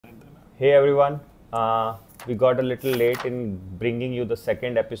Hey everyone, we got a little late in bringing you the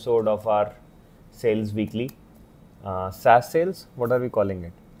second episode of our Sales Weekly. SaaS Sales, what are we calling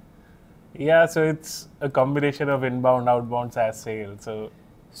it? Yeah, so it's a combination of inbound, outbound SaaS sales.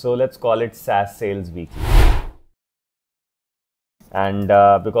 So let's call it SaaS Sales Weekly. And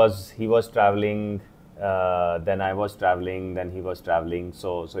because he was traveling, then I was traveling, then he was traveling.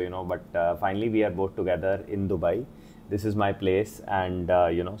 But finally we are both together in Dubai. This is my place, and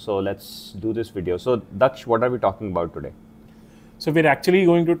so let's do this video. So Daksh, what are we talking about today? So we're actually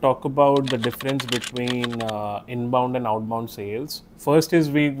going to talk about the difference between inbound and outbound sales. First is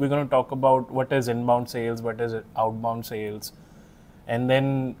we're going to talk about what is inbound sales, what is outbound sales, and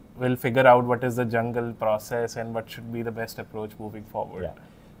then we'll figure out what is the jungle process and what should be the best approach moving forward. Yeah.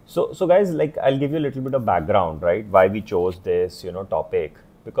 So guys, like I'll give you a little bit of background, right? Why we chose this, topic,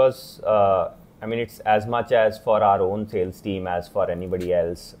 because it's as much as for our own sales team as for anybody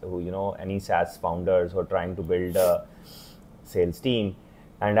else who, any SaaS founders who are trying to build a sales team.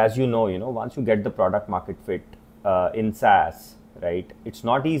 And as you know, once you get the product market fit in SaaS, right, it's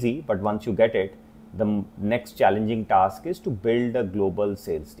not easy, but once you get it, the next challenging task is to build a global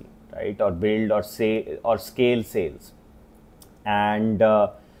sales team, right, or build or scale sales. And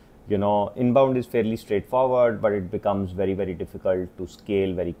inbound is fairly straightforward, but it becomes very, very difficult to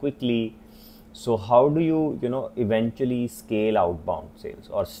scale very quickly. So how do you, eventually scale outbound sales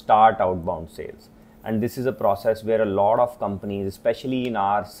or start outbound sales? And this is a process where a lot of companies, especially in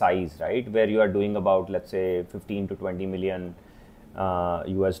our size, right, where you are doing about, let's say, 15 to 20 million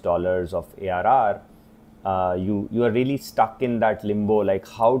US dollars of ARR, you are really stuck in that limbo, like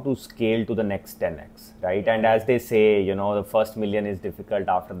how to scale to the next 10x, right? And as they say, the first million is difficult,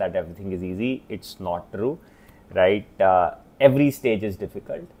 after that everything is easy. It's not true, right? Every stage is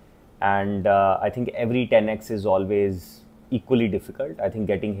difficult. And I think every 10x is always equally difficult. I think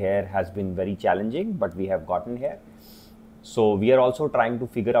getting here has been very challenging, but we have gotten here. So we are also trying to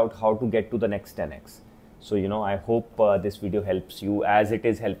figure out how to get to the next 10x. So, I hope this video helps you as it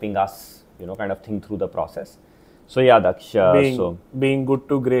is helping us, kind of think through the process. So yeah, Daksh. Being good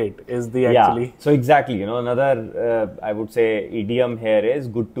to great is the actually. Yeah, so exactly, another, I would say, idiom here is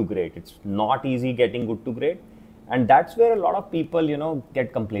good to great. It's not easy getting good to great. And that's where a lot of people,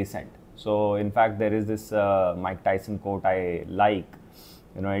 get complacent. So in fact, there is this Mike Tyson quote I like,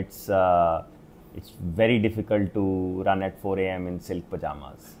 it's very difficult to run at 4 a.m. in silk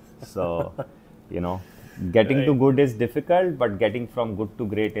pajamas. So, getting right. to good is difficult, but getting from good to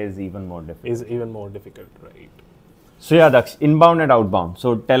great is even more difficult. Right. So yeah, Daksh, inbound and outbound.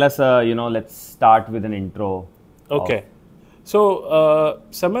 So tell us, let's start with an intro. Okay. So,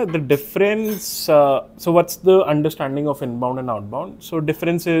 Samar, the difference, so what's the understanding of inbound and outbound? So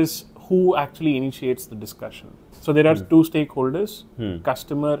difference is who actually initiates the discussion. So there are two stakeholders,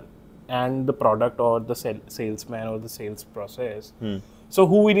 customer and the product or the salesman or the sales process. So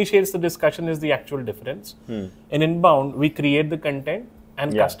who initiates the discussion is the actual difference. In inbound, we create the content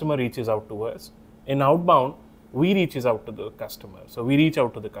and customer reaches out to us. In outbound, we reaches out to the customer. So we reach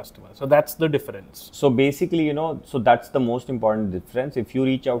out to the customer. So that's the difference. So basically, so that's the most important difference. If you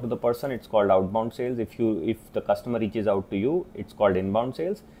reach out to the person, it's called outbound sales. If the customer reaches out to you, it's called inbound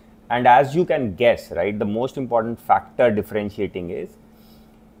sales. And as you can guess, right, the most important factor differentiating is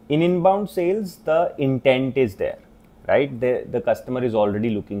in inbound sales, the intent is there, right? The customer is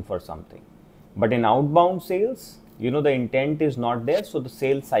already looking for something. But in outbound sales, the intent is not there. So the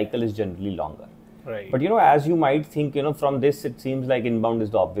sales cycle is generally longer. Right. But as you might think, from this, it seems like inbound is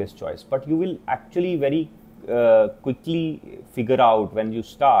the obvious choice. But you will actually very quickly figure out when you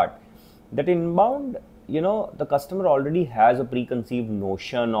start that inbound, the customer already has a preconceived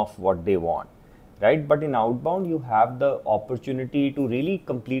notion of what they want, right? But in outbound, you have the opportunity to really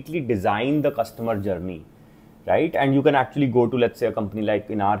completely design the customer journey, right? And you can actually go to, let's say, a company like,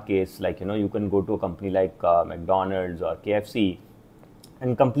 in our case, like, you can go to a company like McDonald's or KFC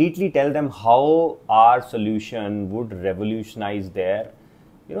and completely tell them how our solution would revolutionize their,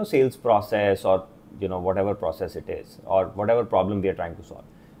 sales process or, whatever process it is or whatever problem we are trying to solve.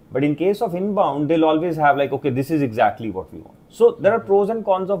 But in case of inbound, they'll always have like, okay, this is exactly what we want. So there are pros and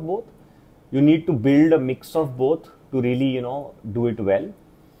cons of both. You need to build a mix of both to really, do it well.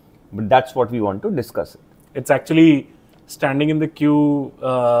 But that's what we want to discuss. It's actually standing in the queue.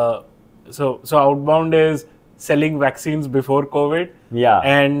 So outbound is selling vaccines before COVID. Yeah.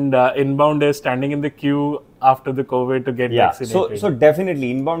 And inbound is standing in the queue after the COVID to get vaccinated. So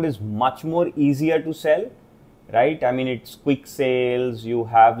definitely inbound is much more easier to sell, right? I mean, it's quick sales. You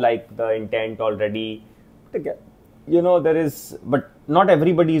have like the intent already. There is, but not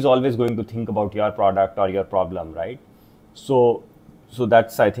everybody is always going to think about your product or your problem, right? So So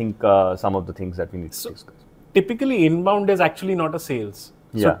that's, I think, some of the things that we need to discuss. Typically, inbound is actually not a sales.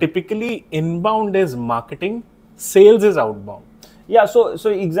 Yeah. So typically, inbound is marketing, sales is outbound. Yeah, so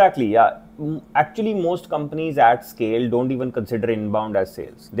exactly, yeah. Actually, most companies at scale don't even consider inbound as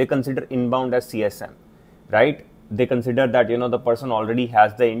sales. They consider inbound as CSM, right? They consider that, the person already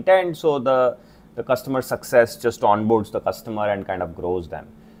has the intent, so the customer success just onboards the customer and kind of grows them.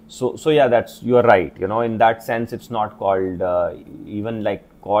 So yeah, you're right. In that sense, it's not called even like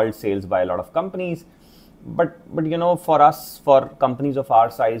called sales by a lot of companies. But for us, for companies of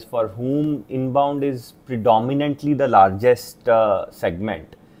our size, for whom inbound is predominantly the largest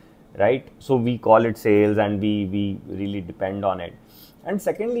segment, right? So we call it sales, and we really depend on it. And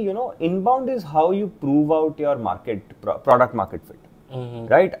secondly, inbound is how you prove out your product market fit,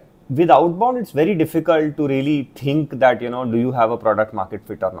 right? With outbound, it's very difficult to really think that, do you have a product market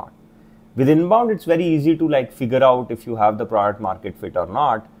fit or not. With inbound, it's very easy to like figure out if you have the product market fit or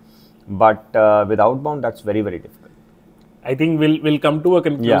not. But with outbound, that's very, very difficult. I think we'll come to a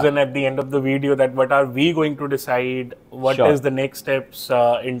conclusion at the end of the video that what are we going to decide, what is the next steps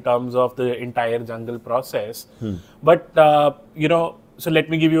in terms of the entire jungle process. But, so let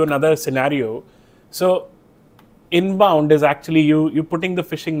me give you another scenario. So inbound is actually you putting the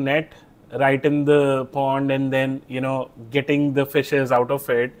fishing net right in the pond and then, getting the fishes out of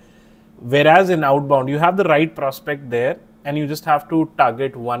it. Whereas in outbound, you have the right prospect there, and you just have to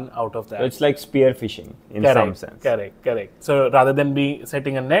target one out of that. So it's like spear fishing in some sense. Correct. So rather than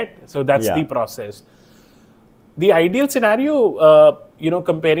setting a net, so that's the process. The ideal scenario,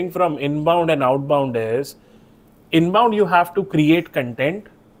 comparing from inbound and outbound is, inbound you have to create content,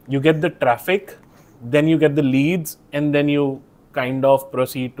 you get the traffic, then you get the leads, and then you kind of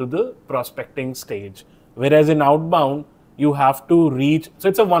proceed to the prospecting stage. Whereas in outbound, you have to reach, so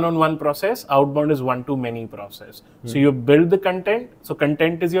it's a one-on-one process. Outbound is one-to-many process. So you build the content. So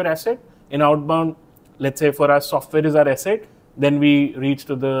content is your asset. In outbound, let's say for us, software is our asset. Then we reach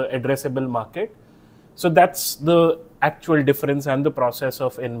to the addressable market. So that's the actual difference and the process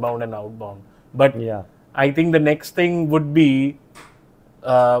of inbound and outbound. But I think the next thing would be,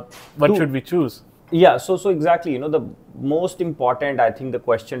 what should we choose? Yeah, so exactly, the most important, I think the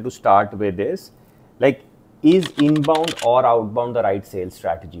question to start with is, like, is inbound or outbound the right sales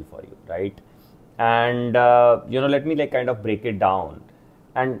strategy for you, right? And, let me like kind of break it down.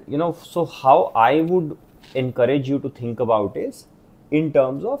 And, so how I would encourage you to think about is in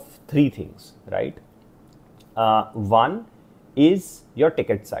terms of three things, right? One is your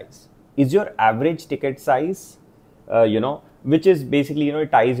ticket size. Is your average ticket size, which is basically,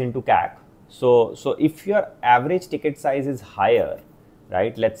 it ties into CAC. So if your average ticket size is higher,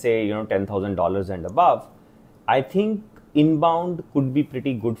 right? Let's say, $10,000 and above, I think inbound could be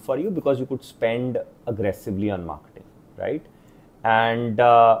pretty good for you because you could spend aggressively on marketing, right? And,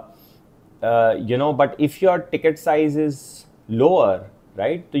 but if your ticket size is lower,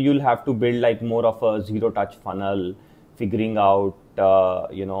 right, so you'll have to build like more of a zero touch funnel, figuring out,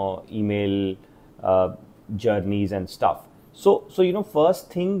 email journeys and stuff. So,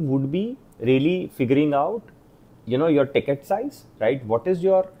 first thing would be really figuring out, your ticket size, right? What is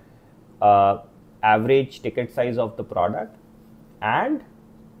your average ticket size of the product, and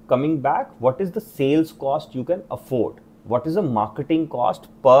coming back, what is the sales cost you can afford? What is the marketing cost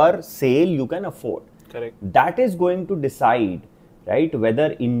per sale you can afford? Correct. That is going to decide, right,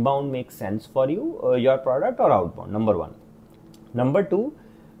 whether inbound makes sense for you, your product, or outbound, number one. Number two,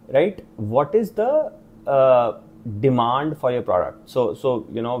 right, what is the demand for your product? So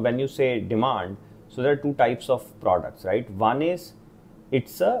when you say demand, so there are two types of products, right? One is,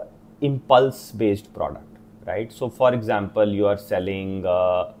 it's a impulse based product, right? So for example, you are selling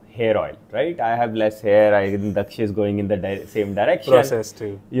hair oil, right? I have less hair, Daksh is going in the same direction. Process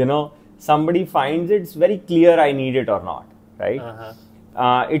too. Somebody finds it's very clear I need it or not, right?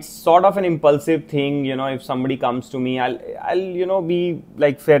 It's sort of an impulsive thing, if somebody comes to me, I'll be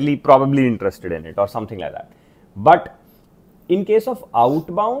like fairly probably interested in it or something like that. But in case of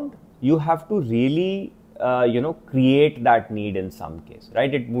outbound, you have to really create that need in some case,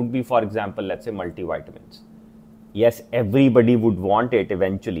 right? It would be, for example, let's say multivitamins. Yes, everybody would want it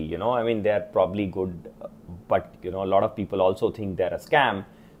eventually, they're probably good, but, a lot of people also think they're a scam.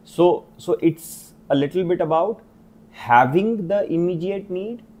 So it's a little bit about having the immediate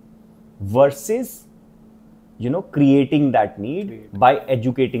need versus, creating that need by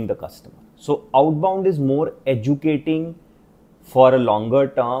educating the customer. So outbound is more educating for a longer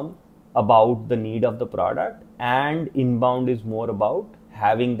term about the need of the product, and inbound is more about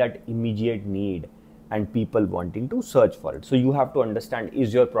having that immediate need and people wanting to search for it. So you have to understand,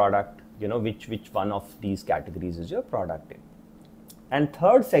 is your product, which one of these categories is your product in? And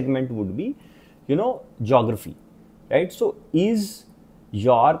third segment would be, geography, right? So is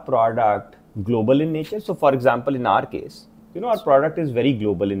your product global in nature? So for example, in our case, our product is very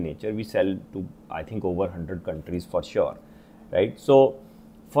global in nature. We sell to, I think, over 100 countries for sure, right? So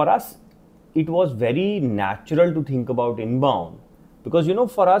for us, it was very natural to think about inbound because,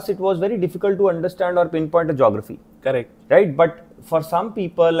 for us, it was very difficult to understand or pinpoint a geography. Correct. Right? But for some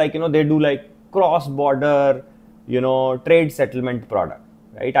people, like, they do like cross-border, trade settlement product,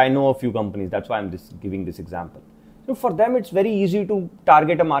 right? I know a few companies. That's why I'm giving this example. So for them, it's very easy to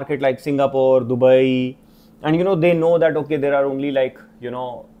target a market like Singapore, Dubai, and, they know that, okay, there are only like,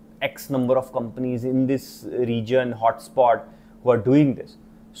 X number of companies in this region, hotspot, who are doing this.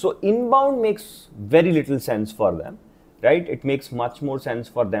 So inbound makes very little sense for them, right? It makes much more sense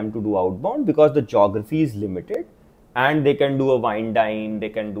for them to do outbound because the geography is limited and they can do a wine dine, they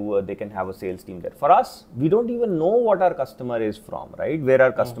can have a sales team there. For us, we don't even know what our customer is from, right? Where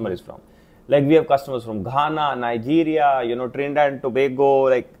our customer is from. Like we have customers from Ghana, Nigeria, Trinidad and Tobago,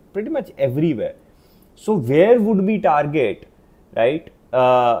 like pretty much everywhere. So where would we target, right?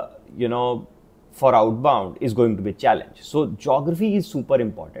 For outbound is going to be a challenge. So geography is super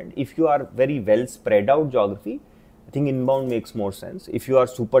important. If you are very well spread out geography, I think inbound makes more sense. If you are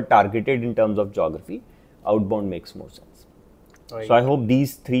super targeted in terms of geography, outbound makes more sense. Right. So I hope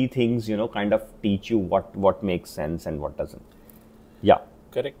these three things, kind of teach you what makes sense and what doesn't. Yeah.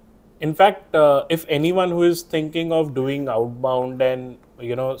 Correct. In fact, if anyone who is thinking of doing outbound and,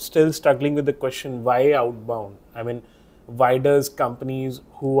 still struggling with the question, why outbound? I mean, why does companies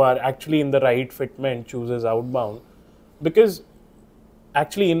who are actually in the right fitment chooses outbound? Because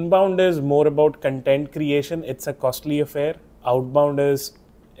actually inbound is more about content creation. It's a costly affair. Outbound is,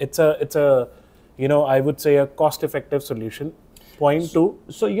 it's a I would say a cost-effective solution. Point two.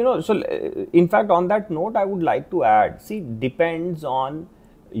 So, in fact, on that note, I would like to add, depends on,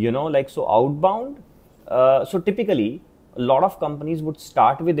 so outbound. So typically, a lot of companies would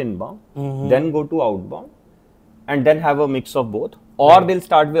start with inbound, then go to outbound, and then have a mix of both. Or they'll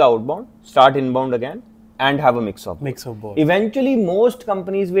start with outbound, start inbound again, and have a mix of both. Eventually, most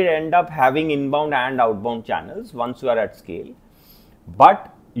companies will end up having inbound and outbound channels once you are at scale.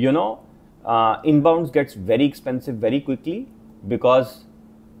 But, inbounds gets very expensive very quickly because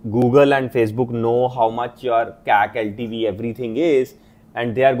Google and Facebook know how much your CAC, LTV, everything is,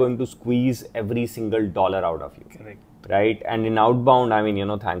 and they are going to squeeze every single dollar out of you. Correct. Right? And in outbound, I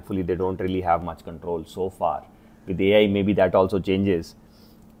mean, thankfully, they don't really have much control so far. With AI, maybe that also changes.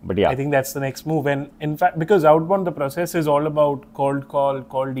 But yeah. I think that's the next move. And in fact, because outbound, the process is all about cold call,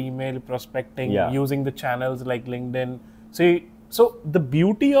 cold email, prospecting, using the channels like LinkedIn. So the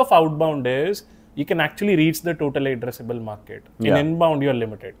beauty of outbound is you can actually reach the total addressable market. In inbound, you're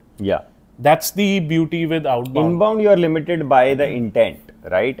limited. Yeah. That's the beauty with outbound. Inbound, you are limited by the intent,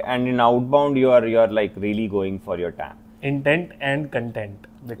 right? And in outbound, you are like really going for your TAM. Intent and content.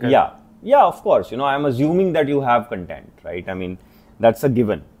 Yeah, of course. I'm assuming that you have content, right? I mean, that's a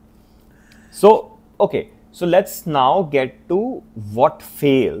given. So, okay. So let's now get to what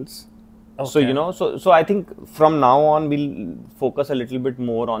fails. Okay. So I think from now on, we'll focus a little bit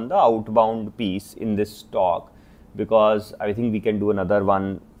more on the outbound piece in this talk, because I think we can do another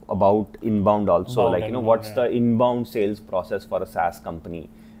one about inbound also. What's the inbound sales process for a SaaS company,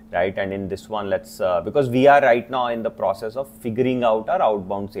 right? And in this one, let's, because we are right now in the process of figuring out our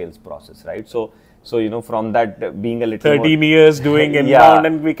outbound sales process, right? So from that being a little 13 years doing inbound,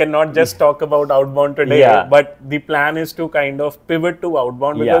 and we cannot just talk about outbound today, but the plan is to kind of pivot to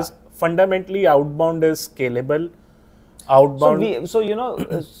outbound because fundamentally outbound is scalable. Outbound.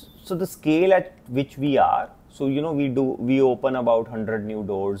 So the scale at which we are, so we open about 100 new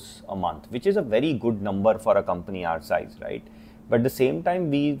doors a month, which is a very good number for a company our size, right? But at the same time,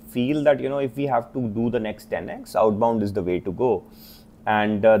 we feel that if we have to do the next 10x, outbound is the way to go.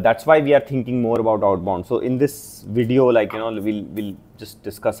 And that's why we are thinking more about outbound. So in this video, we'll just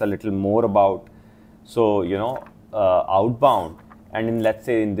discuss a little more about, outbound. And let's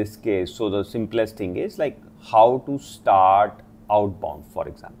say in this case, so the simplest thing is like how to start outbound, for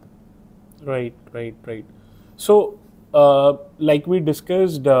example. Right. So like we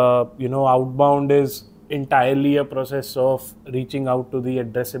discussed, outbound is entirely a process of reaching out to the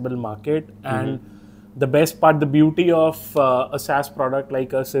addressable market. And the best part, the beauty of a SaaS product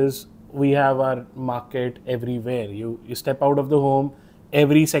like us is we have our market everywhere. You step out of the home,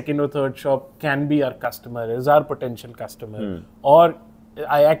 every second or third shop can be our customer, is our potential customer. Or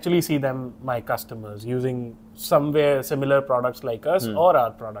I actually see them, my customers, using somewhere similar products like us or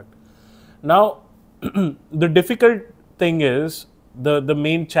our product. Now, the difficult thing is, the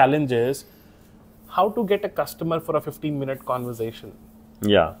main challenge is, how to get a customer for a 15-minute conversation.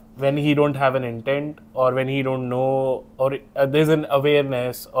 Yeah. When he don't have an intent, or when he don't know, or there's an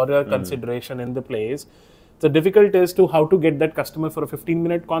awareness or a consideration in the place. The difficult is to how to get that customer for a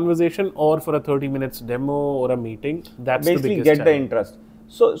 15-minute conversation or for a 30 minutes demo or a meeting. That's basically the biggest get challenge. the interest.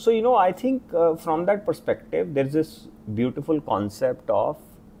 So I think from that perspective, there's this beautiful concept of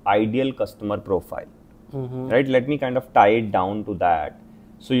ideal customer profile, right? Let me kind of tie it down to that.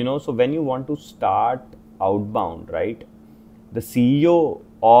 So when you want to start outbound, right? The CEO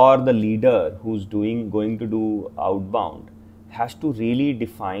or the leader who's going to do outbound has to really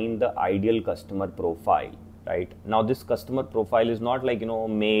define the ideal customer profile, right? Now this customer profile is not like,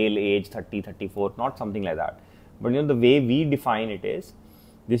 male, age 30, 34, not something like that. But the way we define it is,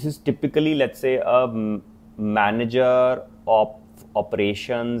 this is typically, let's say, a manager of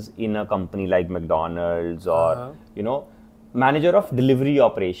operations in a company like McDonald's, or, manager of delivery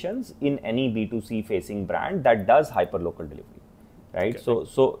operations in any B2C facing brand that does hyperlocal delivery. Right. Okay.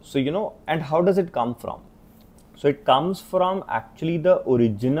 So and how does it come from? So it comes from actually the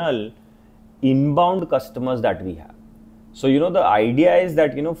original inbound customers that we have. So, the idea is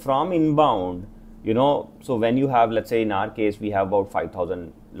that, from inbound, so when you have, let's say in our case, we have about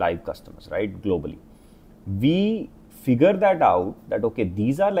 5,000 live customers, right, globally. We figure that out that, okay,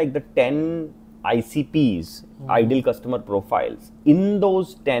 these are like the 10 ICPs, ideal customer profiles, in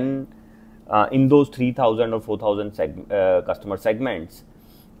those 10 in those 3,000 or 4,000 customer segments,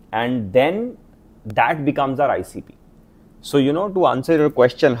 and then that becomes our ICP. So, to answer your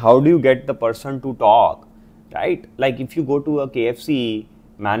question, how do you get the person to talk, right? Like if you go to a KFC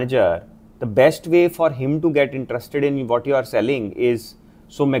manager, the best way for him to get interested in what you are selling is,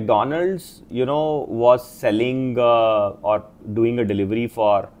 so McDonald's, was selling or doing a delivery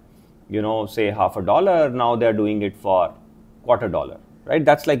for, say $50. Now they're doing it for $25. Right,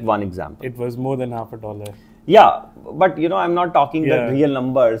 that's like one example. It was more than $50. Yeah, but I'm not talking the real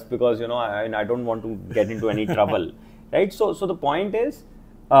numbers because I don't want to get into any trouble, right? So the point is,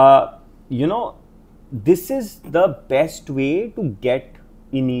 this is the best way to get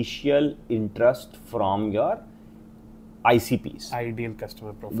initial interest from your ICPs. Ideal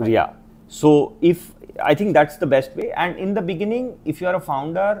customer profile. Yeah. So I think that's the best way. And in the beginning, if you are a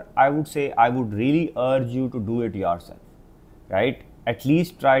founder, I would say I would really urge you to do it yourself, right? At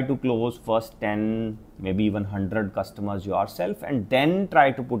least try to close first 10, maybe even 100 customers yourself, and then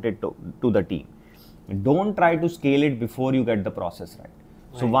try to put it to the team. Don't try to scale it before you get the process right.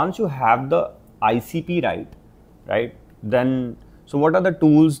 So once you have the ICP right, then, so what are the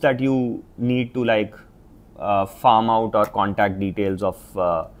tools that you need to farm out, or contact details of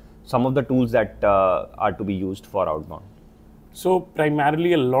some of the tools that are to be used for outbound? So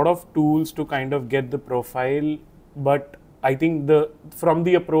primarily a lot of tools to kind of get the profile, but I think from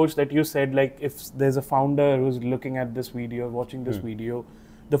the approach that you said, like if there's a founder who's looking at this video, watching this video,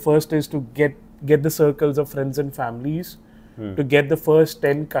 the first is to get the circles of friends and families, to get the first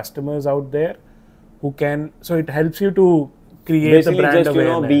 10 customers out there who can, so it helps you to create basically the brand just,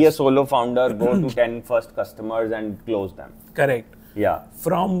 awareness. Be a solo founder, go to 10 first customers and close them. Correct. Yeah.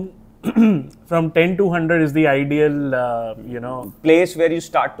 From 10 to 100 is the ideal, place where you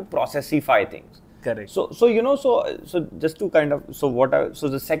start to processify things. Correct. So just to kind of, so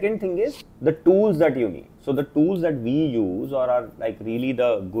the second thing is the tools that you need. So the tools that we use, or are like really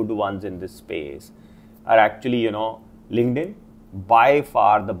the good ones in this space, are actually, LinkedIn, by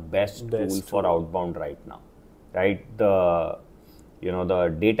far the best tool for outbound right now, right? The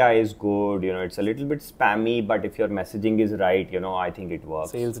data is good, it's a little bit spammy, but if your messaging is right, I think it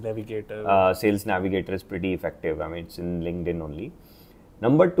works. Sales Navigator. Sales Navigator is pretty effective. I mean, it's in LinkedIn only.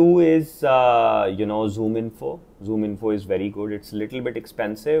 Number 2 is, Zoom Info. Zoom Info is very good. It's a little bit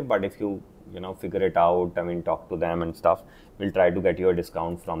expensive, but if you, figure it out, talk to them and stuff, we'll try to get you a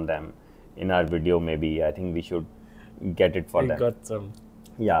discount from them in our video maybe. I think we should get it for them. We got some.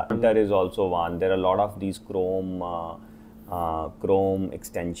 Yeah, there is also one. There are a lot of these Chrome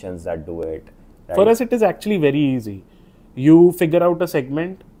extensions that do it. Right? For us, it is actually very easy. You figure out a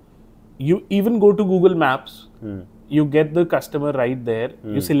segment, you even go to Google Maps, you get the customer right there,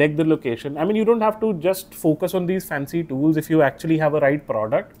 you select the location. I mean, you don't have to just focus on these fancy tools if you actually have a right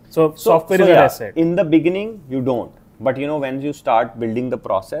product. So software is an asset. In the beginning, you don't. But when you start building the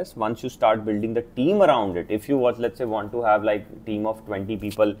process, once you start building the team around it, if you let's say want to have like a team of 20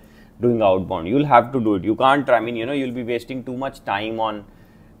 people doing outbound, you'll have to do it. You can't, you'll be wasting too much time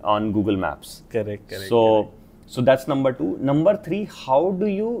on Google Maps. Correct. So that's number 2. Number 3, how do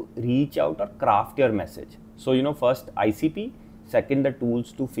you reach out or craft your message? So, first ICP, second, the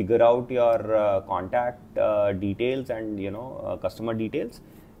tools to figure out your contact details and, customer details.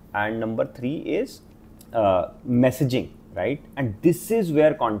 and number 3 is messaging, right? And this is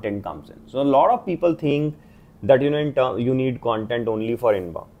where content comes in. So a lot of people think that, you need content only for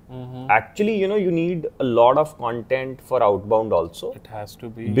inbound. Actually, you need a lot of content for outbound also. It has to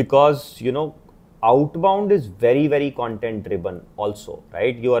be. Because, outbound is very, very content driven also,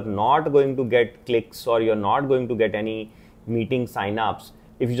 right? You are not going to get clicks, or you're not going to get any meeting sign-ups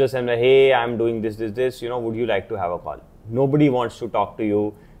if you just say, hey, I'm doing this, would you like to have a call? Nobody wants to talk to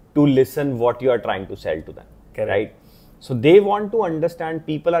you to listen what you are trying to sell to them. Correct. Right? So they want to understand,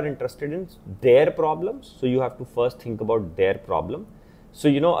 people are interested in their problems. So you have to first think about their problem. So,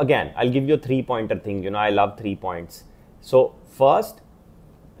 again, I'll give you a 3-pointer thing. I love 3 points. So first,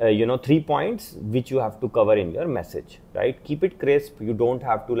 3 points which you have to cover in your message, right? Keep it crisp. You don't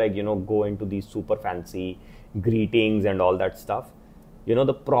have to go into these super fancy greetings and all that stuff.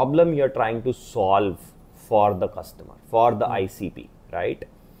 The problem you're trying to solve for the customer, for the ICP, right?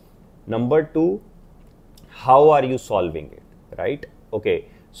 Number 2, how are you solving it, right? Okay,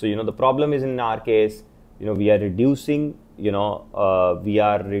 so the problem is, in our case, we are reducing, we are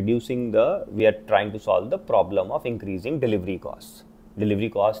trying to solve the problem of increasing delivery costs. Delivery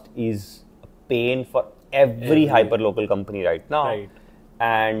cost is a pain for every hyperlocal company right now. Right.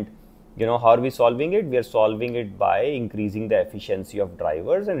 And how are we solving it? We are solving it by increasing the efficiency of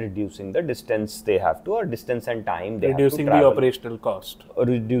drivers and reducing the distance they have to, or distance and time they have to travel. Reducing the operational cost.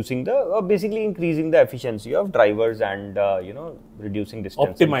 Reducing the, basically increasing the efficiency of drivers and, reducing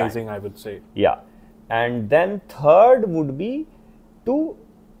distance. Optimizing, I would say. Yeah. And then third would be to,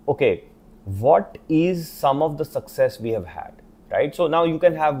 okay, what is some of the success we have had, right? So now you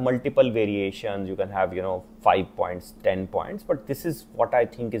can have multiple variations, you can have, 5 points, 10 points, but this is what I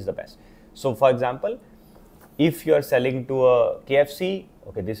think is the best. So for example, if you are selling to a KFC,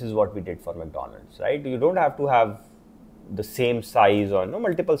 okay, this is what we did for McDonald's, right? You don't have to have the same size or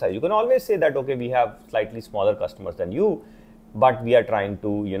multiple size. You can always say that, okay, we have slightly smaller customers than you, but we are trying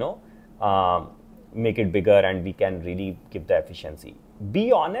to, make it bigger and we can really give the efficiency.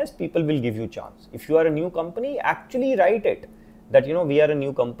 Be honest, people will give you chance. If you are a new company, actually write it that, we are a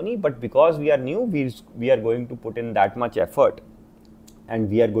new company, but because we are new, we are going to put in that much effort and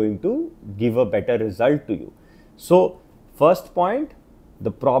we are going to give a better result to you. So first point,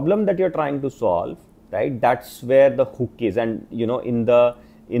 the problem that you're trying to solve, right? That's where the hook is. And, in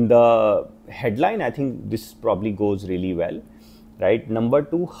the headline, I think this probably goes really well. Right? Number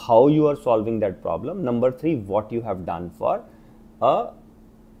 2, how you are solving that problem. Number 3, what you have done for a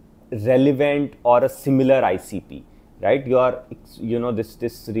relevant or a similar ICP, right? You are,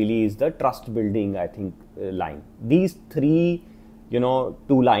 this really is the trust building, I think, line. These 3,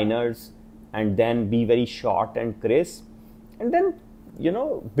 2-liners, and then be very short and crisp, and then,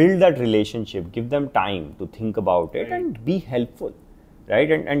 build that relationship, give them time to think about it, and be helpful, right?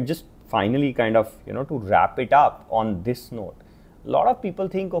 And just finally kind of, to wrap it up on this note. A lot of people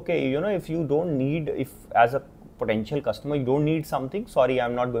think, okay, if you don't need, if as a potential customer, you don't need something, sorry,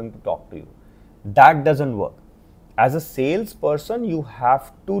 I'm not going to talk to you. That doesn't work. As a salesperson, you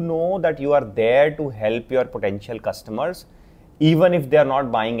have to know that you are there to help your potential customers, even if they are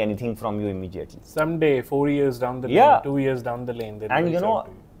not buying anything from you immediately. Someday, 4 years down the lane, 2 years down the lane, and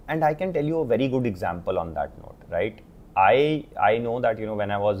and I can tell you a very good example on that note, right? I know that, when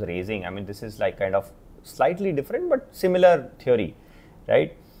I was raising, I mean, this is like kind of slightly different, but similar theory,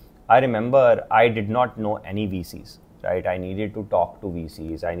 right? I remember I did not know any VCs, right? I needed to talk to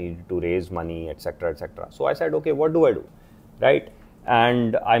VCs, I needed to raise money, etc., etc. So I said, okay, what do I do, right?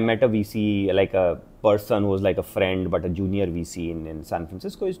 And I met a VC, like a person who was like a friend, but a junior VC in San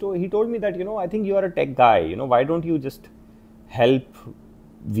Francisco. He told me that, I think you are a tech guy, why don't you just help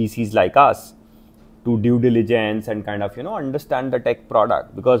VCs like us to due diligence and kind of, understand the tech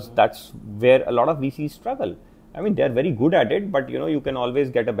product, because that's where a lot of VCs struggle. I mean, they're very good at it, but, you can always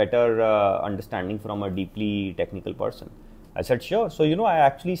get a better understanding from a deeply technical person. I said, sure. So, I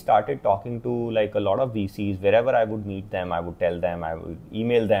actually started talking to like a lot of VCs. Wherever I would meet them, I would tell them, I would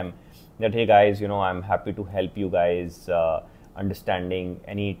email them that, hey guys, I'm happy to help you guys understanding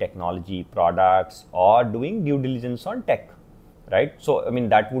any technology products or doing due diligence on tech. Right. So, I mean,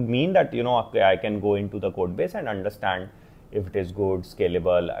 that would mean that, okay, I can go into the code base and understand if it is good,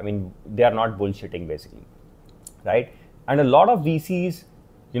 scalable. I mean, they are not bullshitting basically. Right. And a lot of VCs,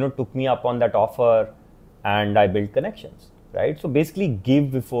 took me up on that offer and I built connections. Right. So basically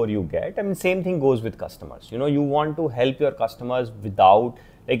give before you get. I mean, same thing goes with customers. You want to help your customers without,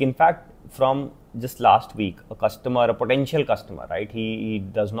 like, in fact, from just last week, a potential customer, right. He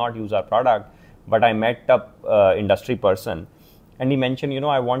does not use our product, but I met a industry person. And he mentioned,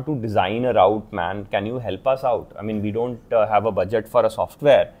 I want to design a route, man. Can you help us out? I mean, we don't have a budget for a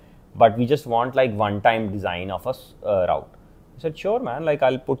software. but we just want like one-time design of a route. I said, sure, man, like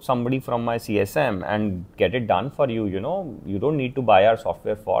I'll put somebody from my CSM and get it done for you, you don't need to buy our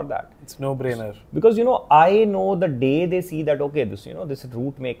software for that. It's no brainer. Because, I know the day they see that, okay, this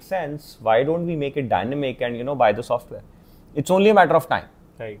route makes sense, why don't we make it dynamic and, buy the software? It's only a matter of time.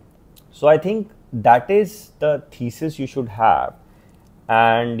 Right. So I think that is the thesis you should have.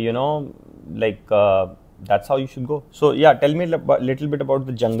 And, that's how you should go. So yeah, tell me a little bit about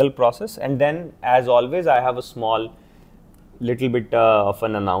the jungle process. And then as always, I have a small little bit of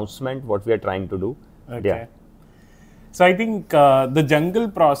an announcement, what we are trying to do. Okay. Yeah. So I think the jungle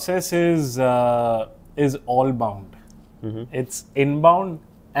process is all bound. It's inbound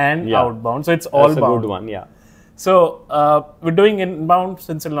and outbound. So it's all bound. That's a good one, yeah. So we're doing inbound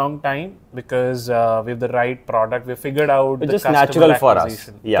since a long time because we have the right product. We figured out it's the just customer natural for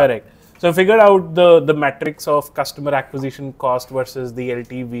acquisition. us. Yeah. Correct. So figured out the metrics of customer acquisition cost versus the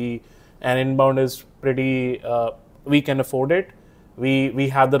LTV, and inbound is pretty. We can afford it. We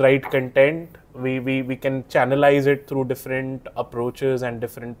have the right content. We can channelize it through different approaches and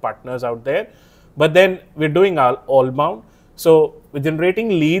different partners out there. But then we're doing all bound. So we're generating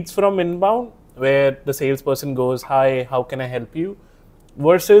leads from inbound, where the salesperson goes, "Hi, how can I help you?"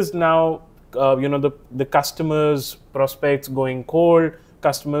 Versus now, the customers, prospects going cold,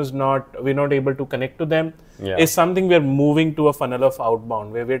 customers we're not able to connect to them. Yeah. Is something we're moving to a funnel of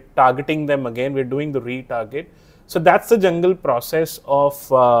outbound, where we're targeting them again. We're doing the retarget. So that's the jungle process of,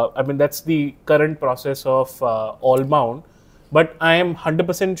 that's the current process of all bound. But I am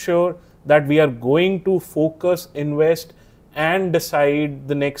 100% sure that we are going to focus, invest, and decide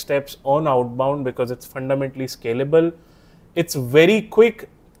the next steps on outbound because it's fundamentally scalable. It's very quick.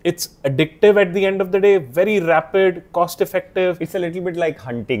 It's addictive at the end of the day, very rapid, cost effective. It's a little bit like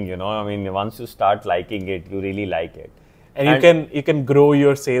hunting, once you start liking it, you really like it. And you can grow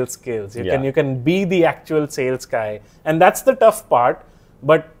your sales skills. You can be the actual sales guy. And that's the tough part.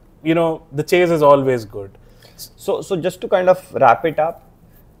 But, the chase is always good. So just to kind of wrap it up,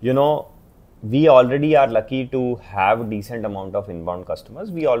 we already are lucky to have a decent amount of inbound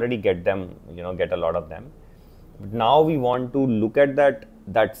customers. We already get them, get a lot of them. But now we want to look at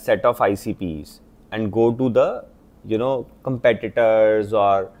that set of ICPs and go to the, competitors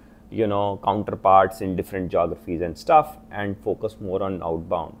or, counterparts in different geographies and stuff, and focus more on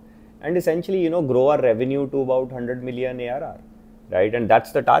outbound. And essentially, grow our revenue to about 100 million ARR, right? And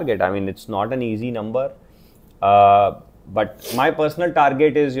that's the target. I mean, it's not an easy number. But my personal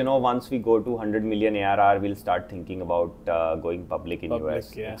target is, once we go to 100 million ARR, we'll start thinking about going public in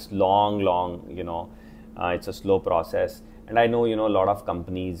US. Yeah. It's long, it's a slow process. And I know, a lot of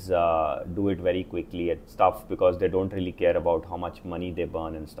companies do it very quickly and stuff because they don't really care about how much money they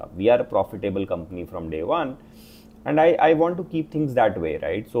burn and stuff. We are a profitable company from day one. And I want to keep things that way,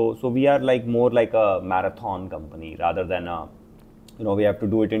 right? So we are more like a marathon company rather than we have to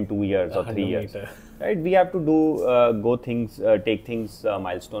do it in 2 years or 3 years. Right, we have to take things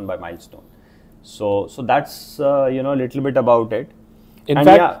milestone by milestone. So that's a little bit about it. In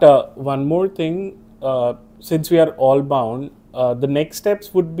fact, one more thing, since we are all bound, the next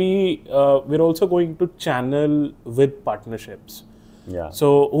steps would be we're also going to channel with partnerships. Yeah.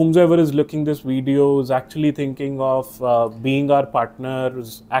 So whomsoever is looking this video is actually thinking of being our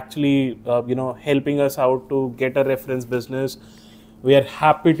partners, actually helping us out to get a reference business. We are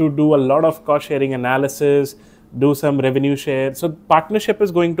happy to do a lot of cost sharing analysis, do some revenue share. So partnership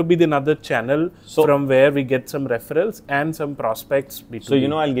is going to be another channel from where we get some referrals and some prospects. B2B.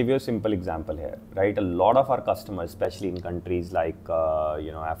 So, I'll give you a simple example here, right? A lot of our customers, especially in countries like,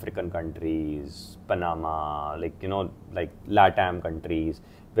 African countries, Panama, like LATAM countries,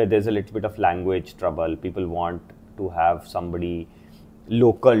 where there's a little bit of language trouble. People want to have somebody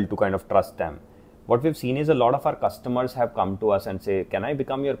local to kind of trust them. What we've seen is a lot of our customers have come to us and say, can I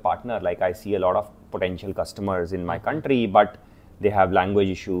become your partner? Like I see a lot of potential customers in my country, but they have language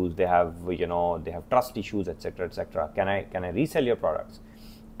issues, they have trust issues, etc., etc. Can I resell your products?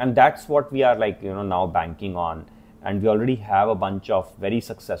 And that's what we are now banking on. And we already have a bunch of very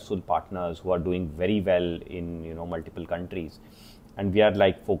successful partners who are doing very well in multiple countries, and we are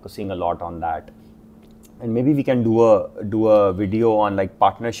focusing a lot on that. And maybe we can do a video on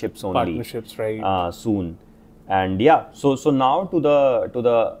partnerships only. Partnerships, right? Soon. And yeah, so now to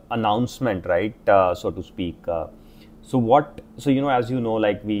the announcement, right? So to speak. As our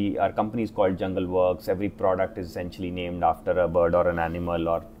company is called Jungleworks. Every product is essentially named after a bird or an animal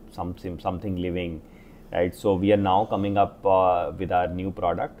or something living, right? So we are now coming up with our new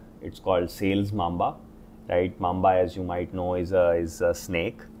product. It's called Sales Mamba, right? Mamba, as you might know, is a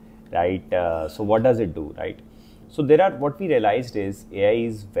snake. Right. So what does it do, right? So there are, what we realized is AI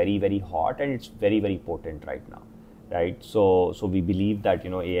is very, very hot and it's very, very potent right now, right? So we believe that,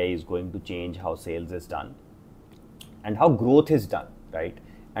 AI is going to change how sales is done and how growth is done, right?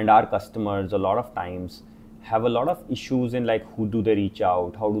 And our customers a lot of times have a lot of issues in like, who do they reach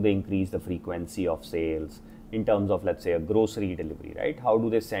out? How do they increase the frequency of sales in terms of, let's say, a grocery delivery, right? How do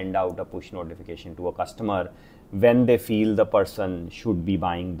they send out a push notification to a customer when they feel the person should be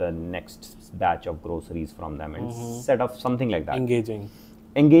buying the next batch of groceries from them, and set up something like that.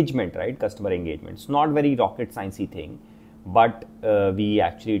 Engagement, right? Customer engagement. It's not very rocket sciencey thing, but we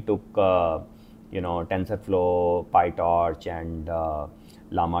actually took, TensorFlow, PyTorch, and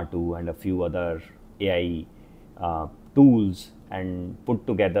Llama 2 and a few other AI tools and put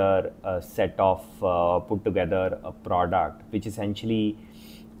together a product which essentially,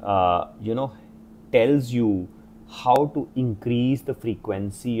 tells you how to increase the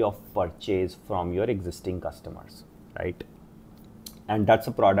frequency of purchase from your existing customers, right? And that's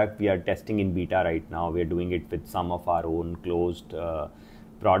a product we are testing in beta right now. We are doing it with some of our own closed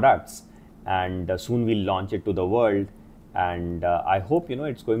products, and soon we'll launch it to the world. And I hope,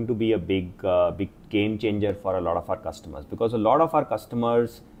 it's going to be a big game changer for a lot of our customers, because a lot of our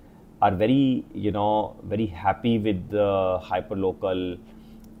customers are very, very happy with the hyperlocal,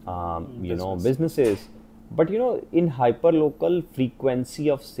 businesses. But, in hyperlocal, frequency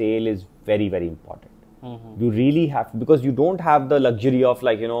of sale is very, very important. You really have, because you don't have the luxury of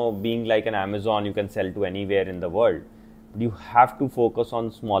being like an Amazon, you can sell to anywhere in the world. But you have to focus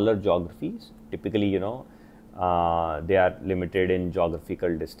on smaller geographies. Typically, they are limited in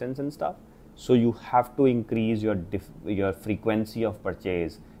geographical distance and stuff. So you have to increase your frequency of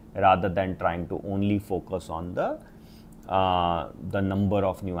purchase rather than trying to only focus on the number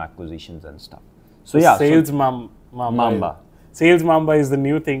of new acquisitions and stuff. So yeah, Mamba. Sales Mamba is the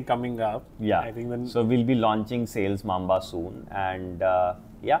new thing coming up. Yeah, I think so we'll be launching Sales Mamba soon, and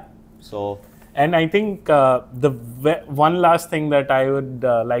And I think one last thing that I would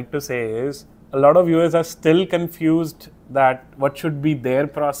like to say is, a lot of viewers are still confused that what should be their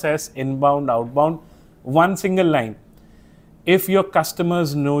process, inbound, outbound. One single line: if your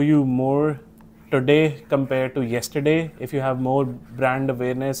customers know you more today compared to yesterday, if you have more brand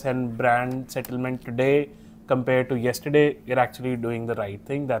awareness and brand settlement today compared to yesterday, you're actually doing the right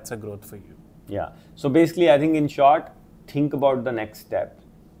thing. That's a growth for you. Yeah. So basically, I think in short, think about the next step,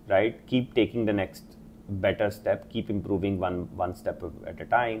 right? Keep taking the next better step, keep improving one step at a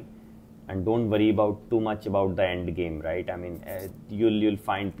time, and don't worry too much about the end game, right? I mean, you'll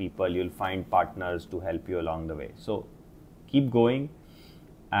find people, you'll find partners to help you along the way. So keep going,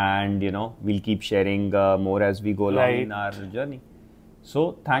 and we'll keep sharing more as we go along in our journey.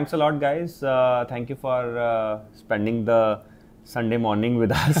 So thanks a lot, guys. Thank you for spending the Sunday morning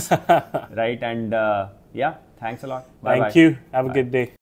with us, right? And thanks a lot. Thank you. Have a good day.